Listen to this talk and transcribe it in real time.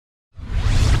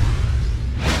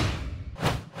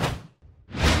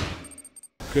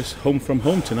Chris, home from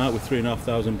home tonight with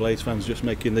 3,500 Blades fans just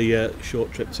making the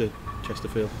short trip to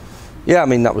Chesterfield. Yeah, I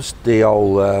mean that was the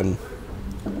whole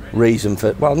reason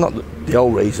for, well, not the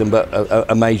whole reason, but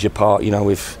a major part. You know,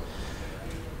 with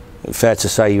fair to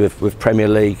say with Premier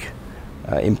League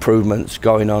improvements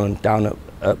going on down at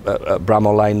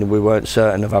Bramall Lane, we weren't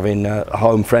certain of having a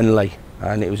home friendly,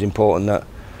 and it was important that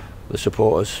the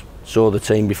supporters saw the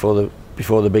team before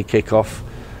the big kick-off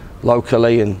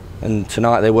locally, and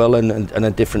tonight they will, and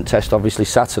a different test obviously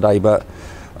Saturday. But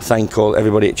I thank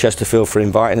everybody at Chesterfield for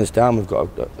inviting us down. We've got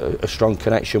a strong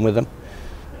connection with them,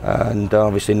 and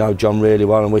obviously know John really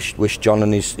well, and wish John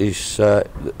and his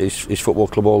football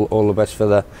club all the best for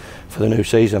the new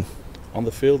season. On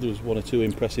the field, there was one or two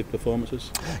impressive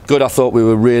performances. Good. I thought we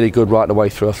were really good right the way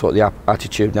through. I thought the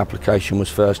attitude and application was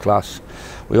first class.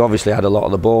 We obviously had a lot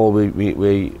of the ball. It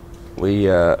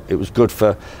was good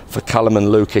for Callum and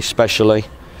Luke especially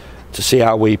to see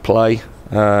how we play,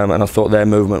 and I thought their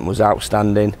movement was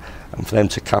outstanding, and for them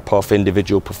to cap off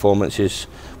individual performances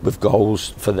with goals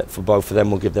for both of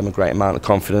them will give them a great amount of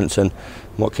confidence. And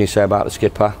what can you say about the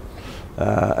skipper?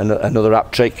 Another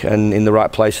hat-trick, and in the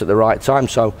right place at the right time.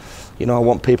 So, you know, I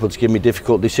want people to give me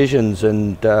difficult decisions,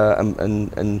 and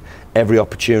every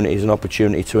opportunity is an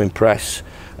opportunity to impress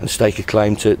and stake a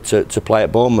claim to play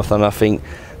at Bournemouth. And I think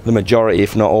the majority,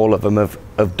 if not all of them,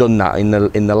 have done that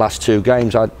in the last two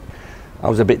games. I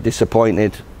was a bit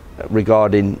disappointed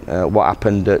regarding what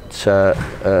happened at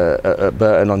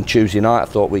Burton on Tuesday night. I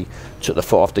thought we took the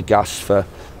foot off the gas for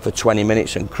 20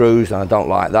 minutes and cruised, and I don't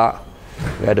like that.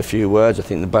 We had a few words. I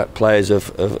think the players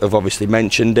have obviously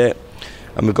mentioned it,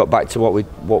 and we got back to what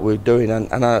we're doing.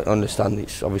 And I understand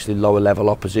it's obviously lower level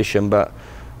opposition, but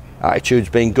attitude's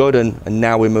been good, and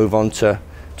now we move on to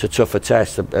tougher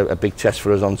tests. A big test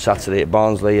for us on Saturday at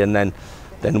Barnsley, and then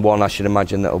one I should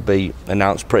imagine that'll be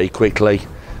announced pretty quickly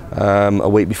a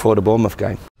week before the Bournemouth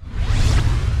game.